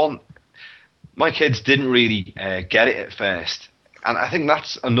 It's one my kids didn't really get it at first, and I think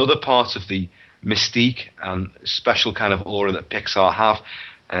that's another part of the mystique and special kind of aura that Pixar have.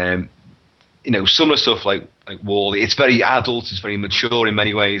 Some of the stuff like WALL-E, it's very adult, it's very mature in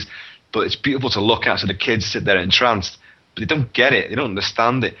many ways, but it's beautiful to look at. So the kids sit there entranced, but they don't get it, they don't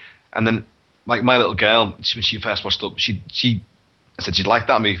understand it. And then, like my little girl, when she first watched up, I said she'd like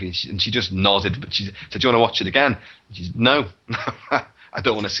that movie, and she just nodded. But she said, "Do you want to watch it again?" And she said, "No, I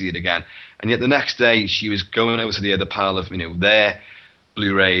don't want to see it again. And yet the next day she was going over to the other pile of their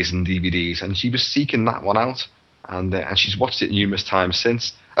Blu-rays and DVDs, and she was seeking that one out, and she's watched it numerous times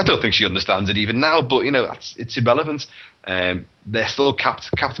since. I don't think she understands it even now, but it's irrelevant. They're still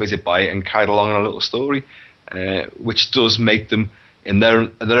captivated by it and carried along in a little story, which does make them, in their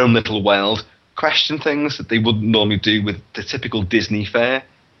own little world, question things that they wouldn't normally do with the typical Disney fare,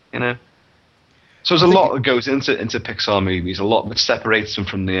 So there's a lot that goes into Pixar movies, a lot that separates them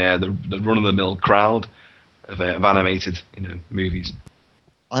from the run-of-the-mill crowd of animated movies.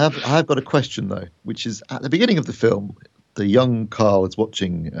 I have got a question though, which is at the beginning of the film, the young Carl is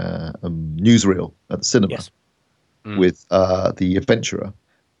watching a newsreel at the cinema with the adventurer,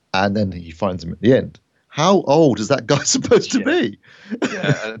 and then he finds him at the end. How old is that guy supposed to be?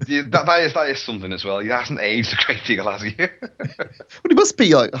 Yeah, that is something as well. He hasn't aged a great deal, has he? Well, he must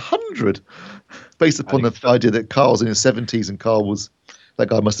be like 100, based upon the idea that Carl's in his 70s and that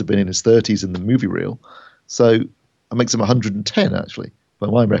guy must have been in his 30s in the movie reel. So it makes him 110 actually, by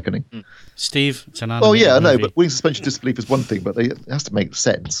my reckoning. Steve, it's an animated movie. I know, but winning suspension disbelief is one thing, but it has to make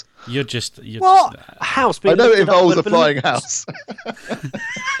sense. You're just house. I know it involves a flying house.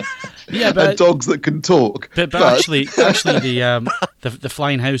 Yeah, but and dogs that can talk. But actually, the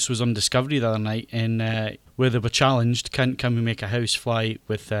flying house was on Discovery the other night, where they were challenged, can we make a house fly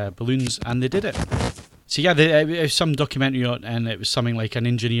with balloons, and they did it. So yeah, there was some documentary on, and it was something like an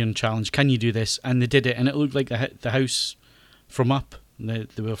engineering challenge. Can you do this? And they did it, and it looked like the house from Up. They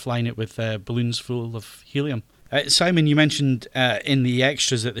were flying it with balloons full of helium. Simon, you mentioned in the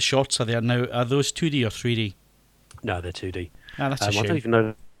extras that the shots are there now. Are those 2D or 3D? No, they're 2D. Oh, that's a shame. I don't even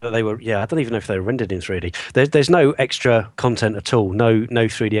know that they were. Yeah, I don't even know if they were rendered in 3D. There's no extra content at all. No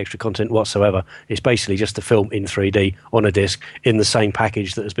 3D extra content whatsoever. It's basically just the film in 3D on a disc in the same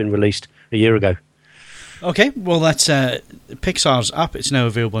package that has been released a year ago. Okay, well, that's Pixar's Up. It's now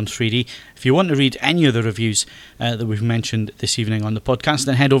available in 3D. If you want to read any of the reviews that we've mentioned this evening on the podcast,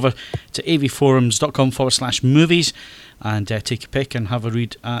 then head over to avforums.com/movies and take a pick and have a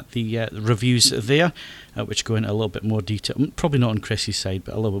read at the reviews there, which go into a little bit more detail. Probably not on Chris's side,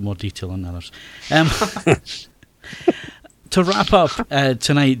 but a little bit more detail on others. To wrap up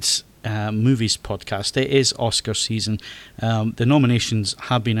tonight's movies podcast, it is Oscar season. The nominations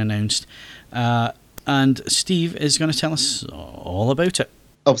have been announced. And Steve is going to tell us all about it.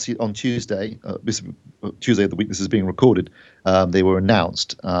 Obviously, on Tuesday, Tuesday of the week this is being recorded, they were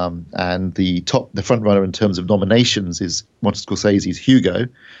announced, and the front runner in terms of nominations is Martin Scorsese's Hugo,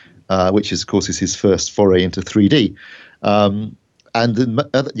 which is, of course, is his first foray into 3D. And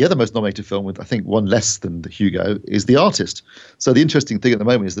the other most nominated film, with I think one less than the Hugo, is The Artist. So the interesting thing at the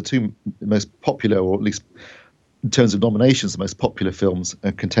moment is the two most popular, or at least in terms of nominations, the most popular films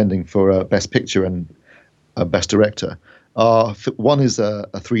contending for Best Picture and Best Director one is a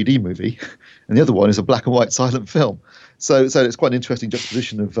 3D movie, and the other one is a black and white silent film. So it's quite an interesting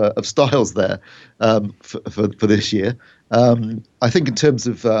juxtaposition of styles there for this year. I think in terms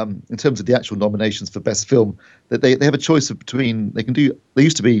of the actual nominations for Best Film, that they have a choice of between they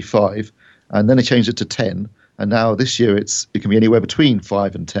used to be 5, and then they changed it to 10, and now this year it can be anywhere between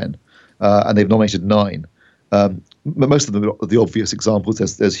 5 and 10, and they've nominated 9. Most of them are the obvious examples.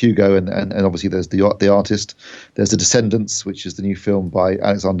 There's Hugo, and obviously there's the Artist. There's The Descendants, which is the new film by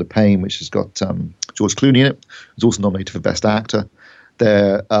Alexander Payne, which has got George Clooney in it. It's also nominated for Best Actor.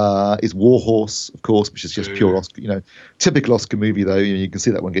 There is War Horse, of course, which is just pure Oscar, typical Oscar movie though. You can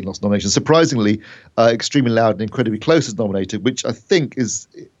see that one getting lots of nominations. Surprisingly, Extremely Loud and Incredibly Close is nominated, which I think is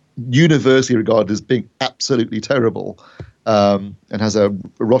universally regarded as being absolutely terrible. And has a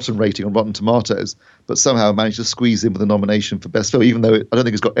rotten rating on Rotten Tomatoes, but somehow managed to squeeze in with a nomination for Best Film, even though I don't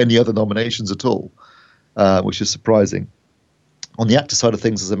think it's got any other nominations at all, which is surprising. On the actor side of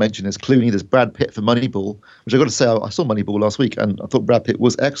things, as I mentioned, there's Clooney, there's Brad Pitt for Moneyball, which I've got to say, I saw Moneyball last week, and I thought Brad Pitt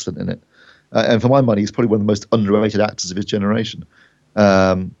was excellent in it. And for my money, he's probably one of the most underrated actors of his generation.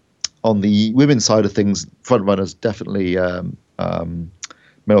 On the women's side of things, frontrunners definitely Meryl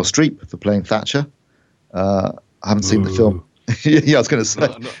Streep for playing Thatcher. I haven't seen the film. Yeah, I was going to say.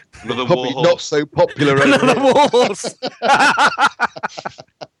 Another probably not so popular. Another War Horse.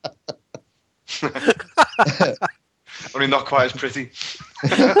 Only not quite as pretty.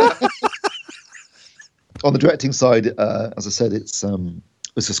 On the directing side, as I said, it's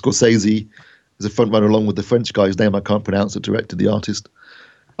Scorsese is a front runner along with the French guy whose name I can't pronounce that directed The Artist.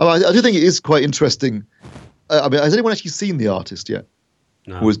 I do think it is quite interesting. Has anyone actually seen The Artist yet?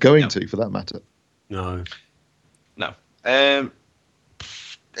 No. Or is going to, for that matter? No. No.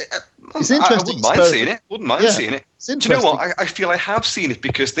 It's interesting. I wouldn't mind seeing it. Do you know what? I feel I have seen it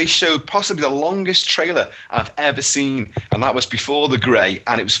because they showed possibly the longest trailer I've ever seen, and that was before The Grey,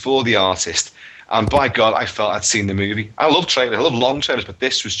 and it was for The Artist. And by God, I felt I'd seen the movie. I love trailers. I love long trailers, but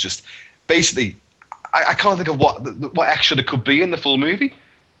this was just basically. I can't think of what extra there could be in the full movie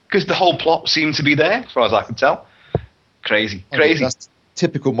because the whole plot seemed to be there, as far as I could tell. Crazy. That's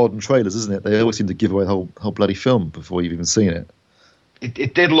typical modern trailers, isn't it? They always seem to give away the whole bloody film before you've even seen it.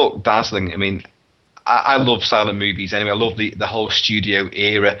 It did look dazzling. I mean, I love silent movies anyway. I love the whole studio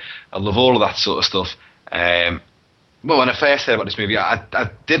era. I love all of that sort of stuff. Well, when I first heard about this movie, I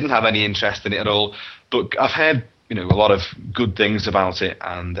didn't have any interest in it at all. But I've heard, a lot of good things about it,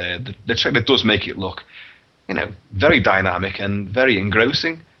 and the trailer does make it look, very dynamic and very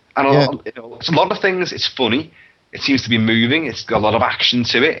engrossing. And it's a lot of things. It's funny. It seems to be moving. It's got a lot of action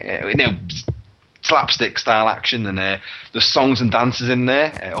to it. Slapstick style action, and there's songs and dances in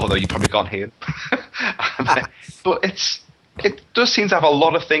there, although you probably can't hear them. But it does seem to have a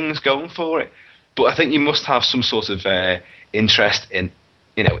lot of things going for it. But I think you must have some sort of interest in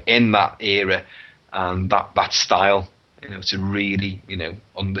that era and that style, to really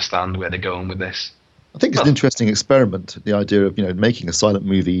understand where they're going with this. I think it's an interesting experiment, the idea of making a silent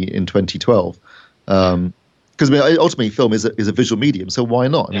movie in 2012. Because ultimately, film is a visual medium, so why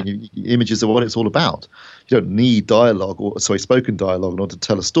not? I mean, images are what it's all about. You don't need spoken dialogue in order to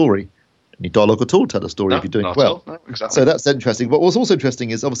tell a story. You need dialogue at all to tell a story if you're doing it well. No, exactly. So that's interesting. But what's also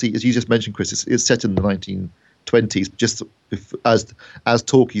interesting is, obviously, as you just mentioned, Chris, it's set in the 1920s, just as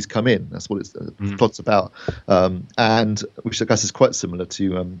talkies come in. That's what the plot's about, and which I guess is quite similar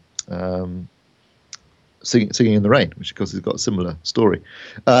to Singing in the Rain, which of course has got a similar story,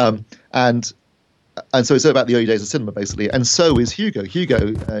 And so it's about the early days of cinema, basically. And so is Hugo.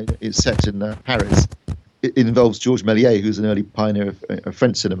 Hugo is set in Paris. It involves Georges Méliès, who's an early pioneer of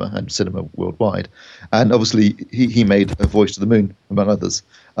French cinema and cinema worldwide. And obviously, he made A Voyage to the Moon, among others,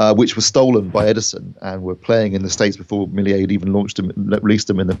 which was stolen by Edison and were playing in the States before Méliès had even released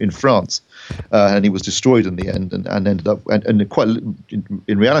them in France. And he was destroyed in the end and ended up, and quite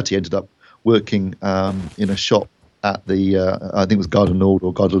in reality, ended up working in a shop at the, I think it was Gare du Nord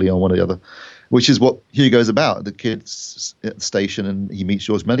or Gare de Lyon, one or the other, which is what Hugo's about. The kid's at the station and he meets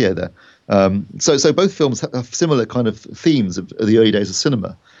Georges Méliès there. So both films have similar kind of themes of the early days of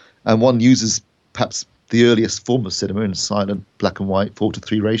cinema. And one uses perhaps the earliest form of cinema in silent, black and white,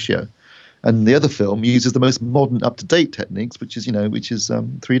 4:3 ratio. And the other film uses the most modern, up-to-date techniques, which is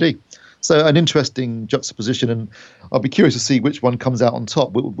 3D. So an interesting juxtaposition, and I'll be curious to see which one comes out on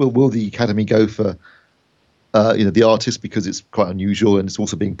top. Will the Academy go for The Artist, because it's quite unusual and it's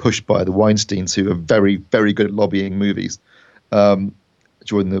also being pushed by the Weinsteins, who are very, very good at lobbying movies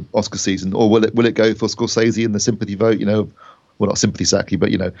during the Oscar season, or will it go for Scorsese and the sympathy vote? Well, not sympathy exactly,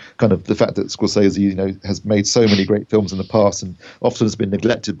 but kind of the fact that Scorsese has made so many great films in the past and often has been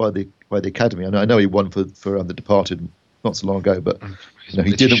neglected by the Academy. I know he won for The Departed not so long ago, but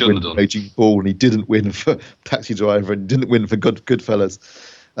he didn't win for Raging Bull, and he didn't win for Taxi Driver, and didn't win for Goodfellas.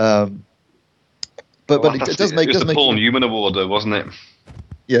 But it does make. It was the Paul Newman Award, though, wasn't it?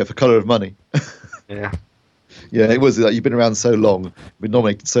 Yeah, for Colour of Money. Yeah. Yeah, it was. You've been around so long, been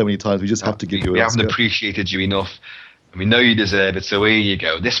nominated so many times. We just have to give you. We haven't appreciated you enough, and we know you deserve it. So here you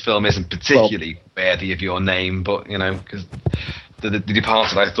go. This film isn't particularly worthy of your name, but because the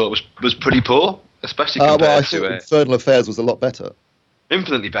Departed I thought was pretty poor, especially compared to Infernal Affairs was a lot better.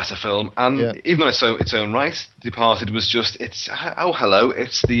 Infinitely better film, and even on its own right, Departed was just it's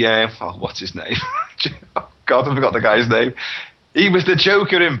the what's his name? Oh, God, I forgot the guy's name. He was the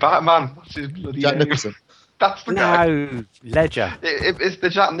Joker in Batman. What's his bloody Jack name? Nicholson. That's the guy. No, Ledger. It's the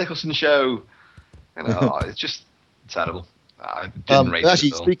Jack Nicholson show. It's just terrible. I didn't rate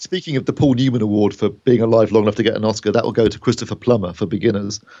actually, speaking of the Paul Newman Award for being alive long enough to get an Oscar, that will go to Christopher Plummer for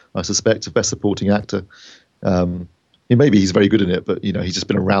Beginners, I suspect, of Best Supporting Actor. Maybe he's very good in it, but he's just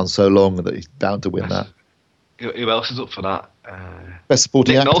been around so long that he's bound to win that. Who else is up for that? Best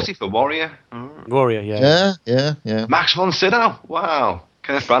Supporting Actor. Nick Nolte for Warrior. Warrior, yeah. Yeah. Max von Sydow. Wow.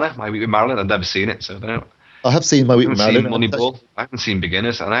 Kenneth Branagh, My Week with Marilyn. I've never seen it, so I don't know. I have seen My Week with Marilyn. Moneyball. I haven't seen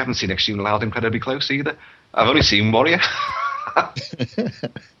Beginners, and I haven't seen Extremely Loud, Incredibly Close either. I've only seen Warrior.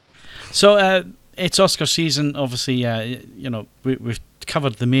 So it's Oscar season. Obviously, we've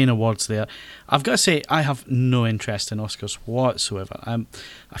covered the main awards there. I've got to say, I have no interest in Oscars whatsoever.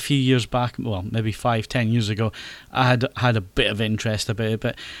 A few years back, well, maybe 5-10 years ago, I had a bit of interest about it,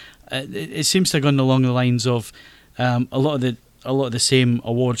 but it seems to have gone along the lines of a lot of the same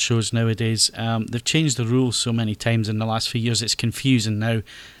award shows nowadays. They've changed the rules so many times in the last few years. It's confusing now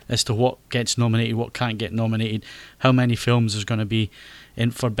as to what gets nominated, what can't get nominated, how many films there's going to be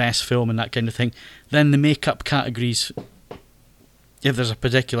for best film and that kind of thing. Then the makeup categories, if there's a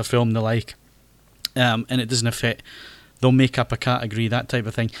particular film they like, and it doesn't fit, they'll make up a category, that type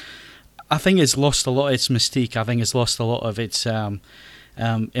of thing. I think it's lost a lot of its mystique. I think it's lost a lot of its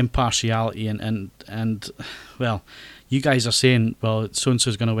impartiality, and well, you guys are saying, well, so and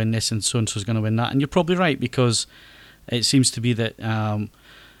so's going to win this and so and so's going to win that, and you're probably right, because it seems to be that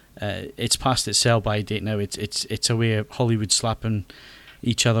it's past its sell-by date now. It's a way of Hollywood slapping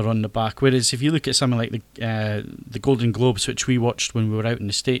each other on the back. Whereas if you look at something like the Golden Globes, which we watched when we were out in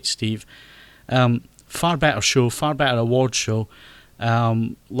the States, Steve, far better show, far better award show,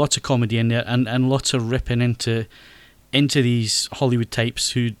 lots of comedy in there, and lots of ripping into these Hollywood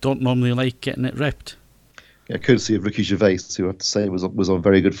types who don't normally like getting it ripped. Yeah, courtesy of Ricky Gervais, who I have to say was on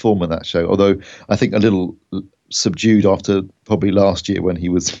very good form in that show, although I think a little subdued after probably last year when he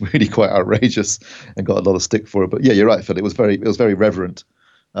was really quite outrageous and got a lot of stick for it. But yeah, you're right, Phil. It was very reverent,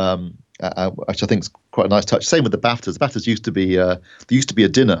 which I think is quite a nice touch. Same with the BAFTAs. The BAFTAs used to be a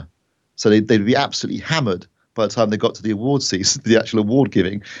dinner, so they'd be absolutely hammered by the time they got to the award season, the actual award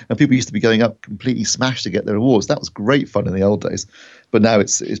giving, and people used to be going up completely smashed to get their awards. That was great fun in the old days, but now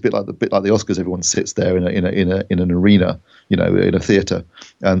it's a bit like the Oscars. Everyone sits there in an arena, in a theatre,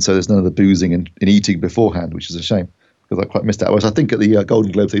 and so there's none of the boozing and eating beforehand, which is a shame because I quite missed that. Whereas I think at the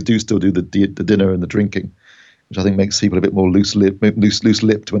Golden Globes they do still do the dinner and the drinking, which I think makes people a bit more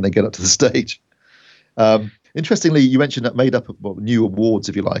loose-lipped when they get up to the stage. Interestingly, you mentioned that made up new awards,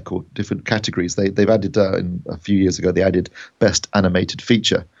 if you like, or different categories. They've added a few years ago. They added Best Animated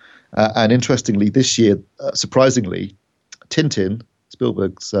Feature, and interestingly, this year, surprisingly, Tintin,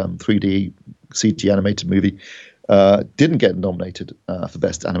 Spielberg's 3D CG animated movie, didn't get nominated for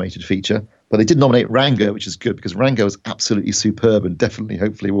Best Animated Feature, but they did nominate Rango, which is good because Rango is absolutely superb and definitely,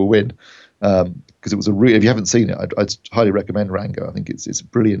 hopefully, will win. Because it was if you haven't seen it, I'd highly recommend Rango. I think it's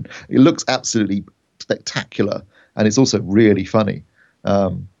brilliant. It looks absolutely spectacular, and it's also really funny,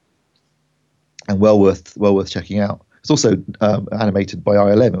 and well worth checking out. It's also animated by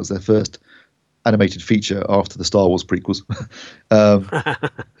ILM. It was their first animated feature after the Star Wars prequels,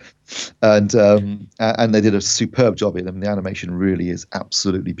 and they did a superb job in them. The animation really is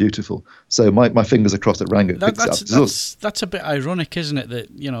absolutely beautiful. So my fingers are crossed that Rango picks it up. That's a bit ironic, isn't it?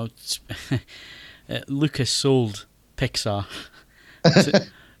 That Lucas sold Pixar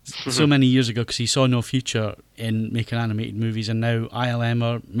so many years ago because he saw no future in making animated movies, and now ILM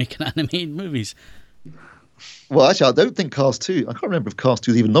are making animated movies. Well, actually, I don't think Cars 2, I can't remember if Cars 2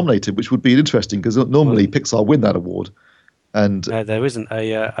 is even nominated, which would be interesting because normally Pixar win that award. And there isn't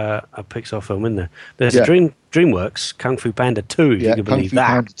a Pixar film in there. There's a DreamWorks Kung Fu Panda 2, if you can believe that.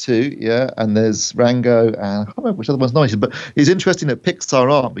 Kung Fu Panda 2, yeah, and there's Rango, and I can't remember which other one's nominated, but it's interesting that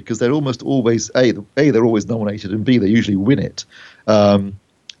Pixar aren't, because they're almost always, A, they're always nominated, and B, they usually win it.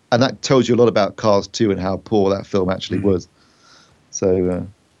 And that tells you a lot about Cars 2 and how poor that film actually was. So,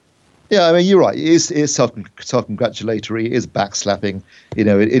 yeah, I mean, you're right. It is self-congratulatory. It is backslapping. It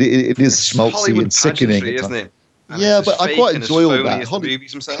is schmaltzy and sickening, isn't it? And yeah, but I quite enjoy all that. The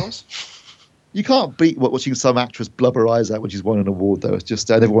movies themselves. You can't beat watching some actress blubber eyes out when she's won an award, though. It's just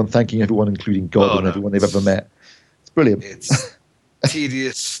and everyone thanking everyone, including God and everyone they've ever met. It's brilliant. It's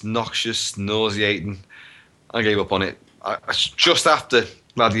tedious, noxious, nauseating. I gave up on it. Just after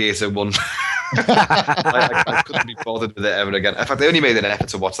Gladiator won. I couldn't be bothered with it ever again. In fact, I only made an effort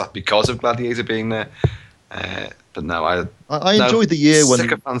to watch that because of Gladiator being there. But no, I enjoyed the year when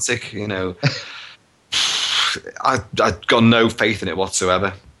sycophantic, I've got no faith in it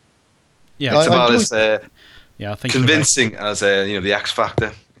whatsoever. Yeah, it's about as I think convincing as the X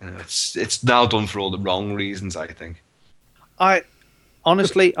Factor. It's now done for all the wrong reasons, I think. I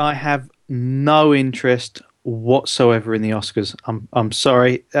have no interest whatsoever in the Oscars. I'm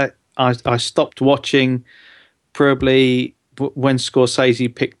sorry. I stopped watching probably when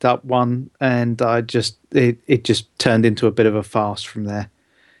Scorsese picked up one, and it just turned into a bit of a farce from there.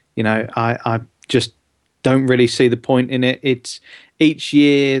 I just don't really see the point in it. It's each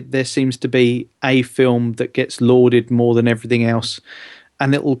year there seems to be a film that gets lauded more than everything else,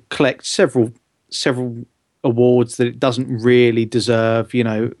 and it will collect several awards that it doesn't really deserve.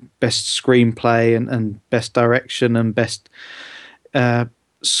 Best screenplay and best direction and best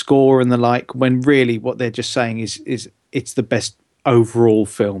score and the like, when really what they're just saying is it's the best overall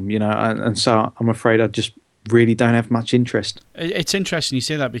film, and so I'm afraid I just really don't have much interest. It's interesting you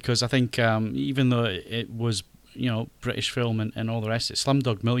say that, because I think even though it was British film and all the rest, it's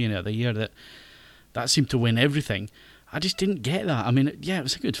Slumdog Millionaire of the year that seemed to win everything. I just didn't get that. I mean, it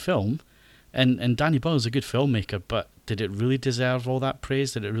was a good film, and Danny Boyle's a good filmmaker, but did it really deserve all that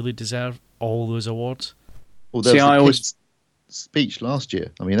praise? Did it really deserve all those awards? Well, speech last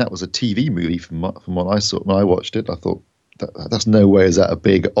year. I mean, that was a TV movie from what I saw when I watched it. I thought that's no way is that a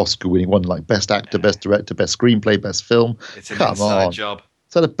big Oscar-winning one, like Best Actor, Best Director, Best Screenplay, Best Film. It's an inside job.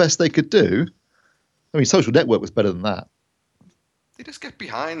 Is that the best they could do? I mean, Social Network was better than that. They just get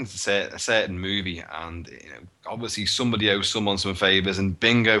behind a certain movie, and obviously somebody owes someone some favours, and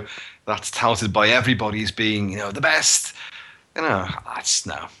bingo, that's touted by everybody as being the best. That's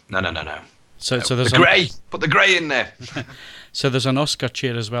no. So there's the grey. Put the grey in there. So there's an Oscar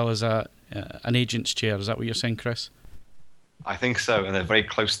chair as well as an agent's chair. Is that what you're saying, Chris? I think so, and they're very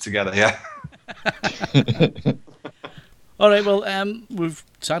close together. Yeah. All right, well, we've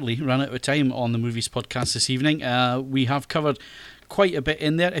sadly run out of time on the Movies podcast this evening. We have covered quite a bit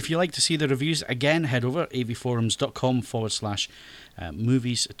in there. If you like to see the reviews, again, head over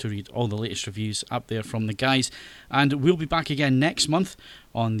avforums.com/movies to read all the latest reviews up there from the guys. And we'll be back again next month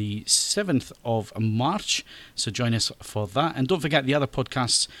on the 7th of March, so join us for that. And don't forget the other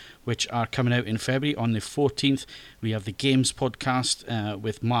podcasts which are coming out in February. On the 14th, we have the Games podcast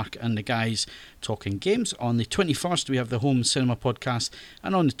with Mark and the guys talking games. On the 21st, we have the Home Cinema podcast.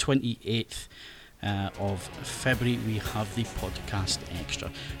 And on the 28th of February, we have the podcast extra.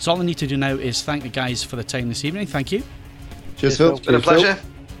 So all I need to do now is thank the guys for the time this evening. Thank you. Cheers, Phil. It's been a pleasure.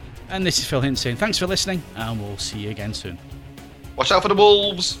 And this is Phil Hinton saying thanks for listening, and we'll see you again soon. Watch out for the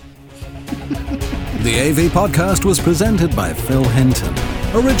wolves. The AV podcast was presented by Phil Hinton.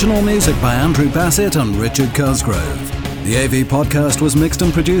 Original music by Andrew Bassett and Richard Cosgrove. The AV podcast was mixed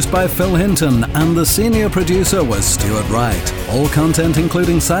and produced by Phil Hinton, and the senior producer was Stuart Wright. All content,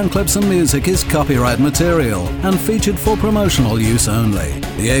 including sound clips and music, is copyright material and featured for promotional use only.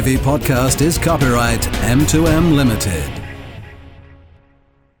 The AV podcast is copyright M2M Limited.